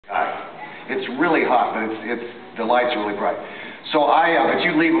It's really hot, but the lights are really bright. So but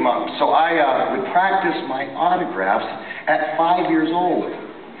you leave them up. So I would practice my autographs at 5 years old.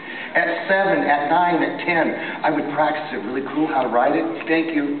 At 7, at 9, at 10, I would practice it really cool, how to write it.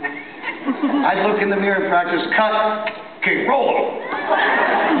 Thank you. I'd look in the mirror and practice, cut. Okay, roll them.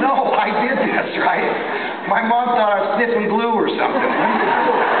 No, I did this, right? My mom thought I was sniffing glue or something.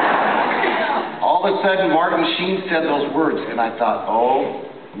 All of a sudden, Martin Sheen said those words, and I thought, oh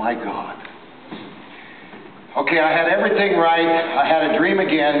my God. Okay, I had everything right. I had a dream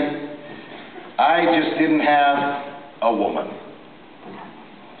again. I just didn't have a woman.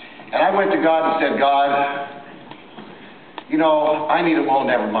 And I went to God and said, God, you know, I need a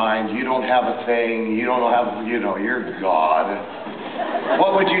woman. Never mind. You don't have a thing. You don't have, you know, you're God.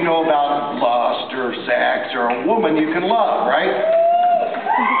 What would you know about lust or sex or a woman you can love, right?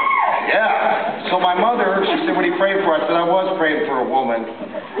 Yeah. So my mother, she said, what are you praying for? I said, I was praying for a woman.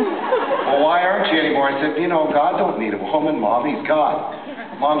 Well, why aren't you anymore? I said, you know, God don't need a woman, Mom. He's God.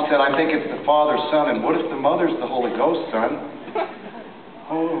 Mom said, I think it's the Father, Son, and what if the Mother's the Holy Ghost, son?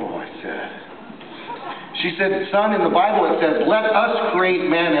 Oh, I said. She said, son, in the Bible it says, let us create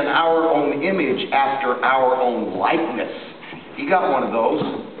man in our own image after our own likeness. He got one of those.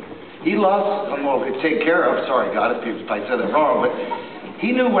 He loves, well, take care of, sorry, God, if I said it wrong, but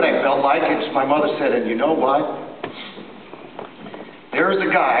he knew what I felt like, and my mother said, and you know what? There's a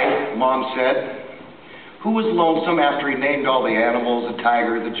guy, Mom said, who was lonesome after he named all the animals, the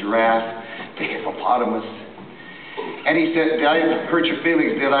tiger, the giraffe, the hippopotamus. And he said, did I hurt your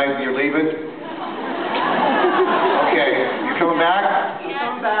feelings, did I? You're leaving? Okay, you coming back?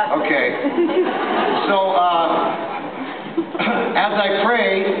 Yeah. Back. Okay. So, as I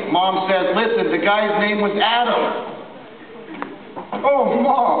prayed, Mom said, listen, the guy's name was Adam. Oh,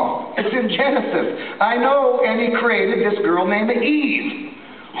 Mom, it's in Genesis. I know, and he created this girl named Eve.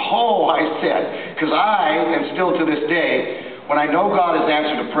 Oh, I said, because I am still to this day, when I know God has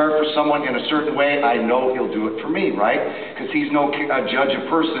answered a prayer for someone in a certain way, I know he'll do it for me, right? Because he's no judge of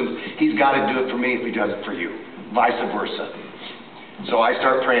persons. He's got to do it for me if he does it for you. Vice versa. So I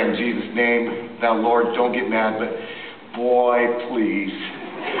start praying in Jesus' name. Now, Lord, don't get mad, but boy, please.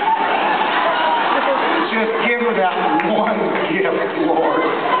 Just give her that one gift, Lord.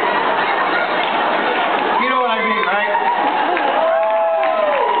 You know what I mean, right?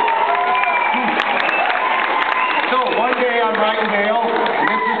 So one day I'm writing mail, and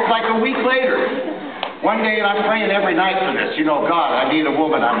this is like a week later. One day, and I'm praying every night for this. You know, God, I need a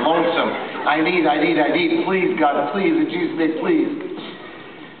woman. I'm lonesome. I need. Please, God, please, in Jesus' name, please.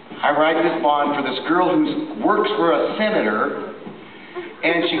 I write this bond for this girl who works for a senator,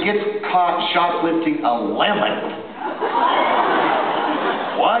 and she gets caught shoplifting a lemon.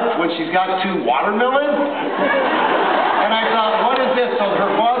 What? When she's got 2 watermelons? And I thought, what is this? So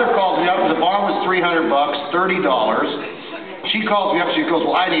her father calls me up, and the bond was $300, $30. She calls me up, she goes,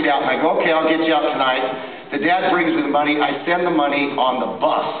 well, I need out. And I go, okay, I'll get you out tonight. The dad brings me the money. I send the money on the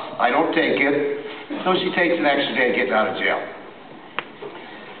bus. I don't take it. So she takes an extra day getting out of jail.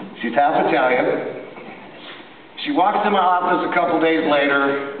 She's half Italian. She walks in my office a couple days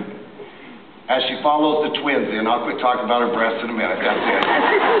later as she follows the twins in. I'll quit talking about her breasts in a minute. That's it.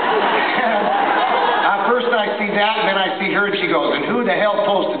 First I see that, and then I see her, and she goes, and who the hell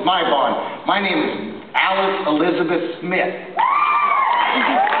posted my bond? My name is Alice Elizabeth Smith. She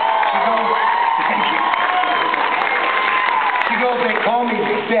goes, thank you. She goes, they call me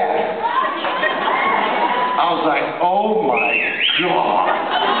Beth. I was like, oh my God.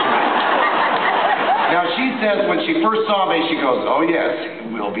 Now she says when she first saw me, she goes, oh yes,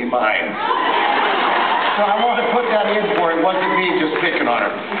 it will be mine. So I want to put that in for it. It wasn't me just picking on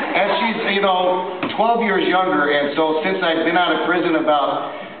her. And she's, you know, 12 years younger, and so since I'd been out of prison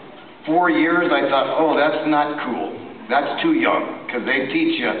about 4 years, I thought, oh, that's not cool. That's too young, because they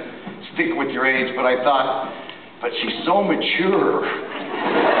teach you, stick with your age. But I thought, but she's so mature.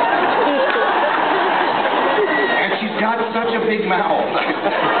 And she's got such a big mouth.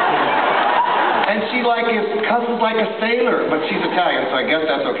 And she cusses like a sailor, but she's Italian, so I guess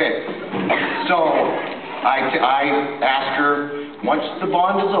that's okay. So I ask her, once the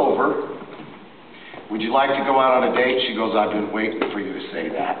bond is over, would you like to go out on a date? She goes, I've been waiting for you to say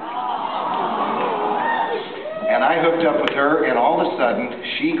that. And I hooked up with her, and all of a sudden,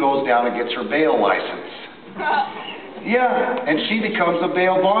 she goes down and gets her bail license. Yeah, and she becomes a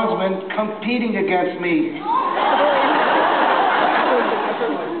bail bondsman competing against me.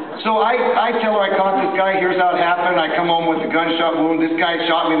 So I tell her I caught this guy, here's how it happened. I come home with a gunshot wound. This guy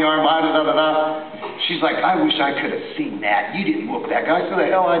shot me in the arm, She's like, I wish I could have seen that. You didn't whoop that guy. I said, the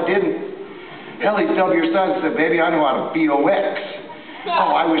hell I didn't. Hell, he fell to your son and said, baby, I know how to BOX.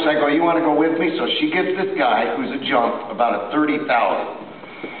 Oh, I wish I go, you want to go with me? So she gets this guy who's a jump, about a 30,000.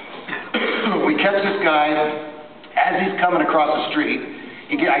 We catch this guy as he's coming across the street.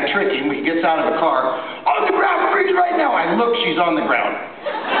 I trick him. He gets out of the car. On the ground, freeze right now. I look, she's on the ground. No,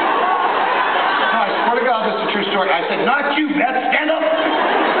 I swear to God, this is a true story. I said, not you, Beth, stand up.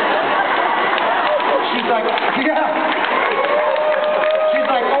 She's like, yeah. She's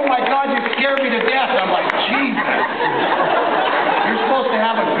like, oh my God, you scared me to death. I'm like, Jesus. You're supposed to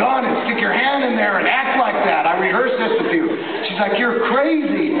have a gun and stick your hand in there and act like that. I rehearsed this with you. She's like, you're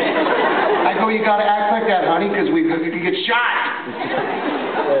crazy. I go, you gotta act like that, honey, because we could get shot.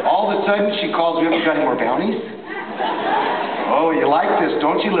 All of a sudden, she calls me up, you got any more bounties? Oh, you like this,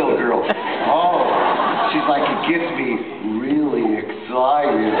 don't you, little girl? Oh, she's like, it gets me really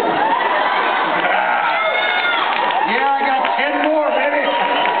excited. Yeah, I got 10 more, baby.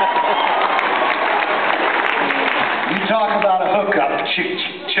 You talk about a hookup,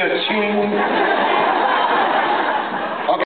 cha-ching.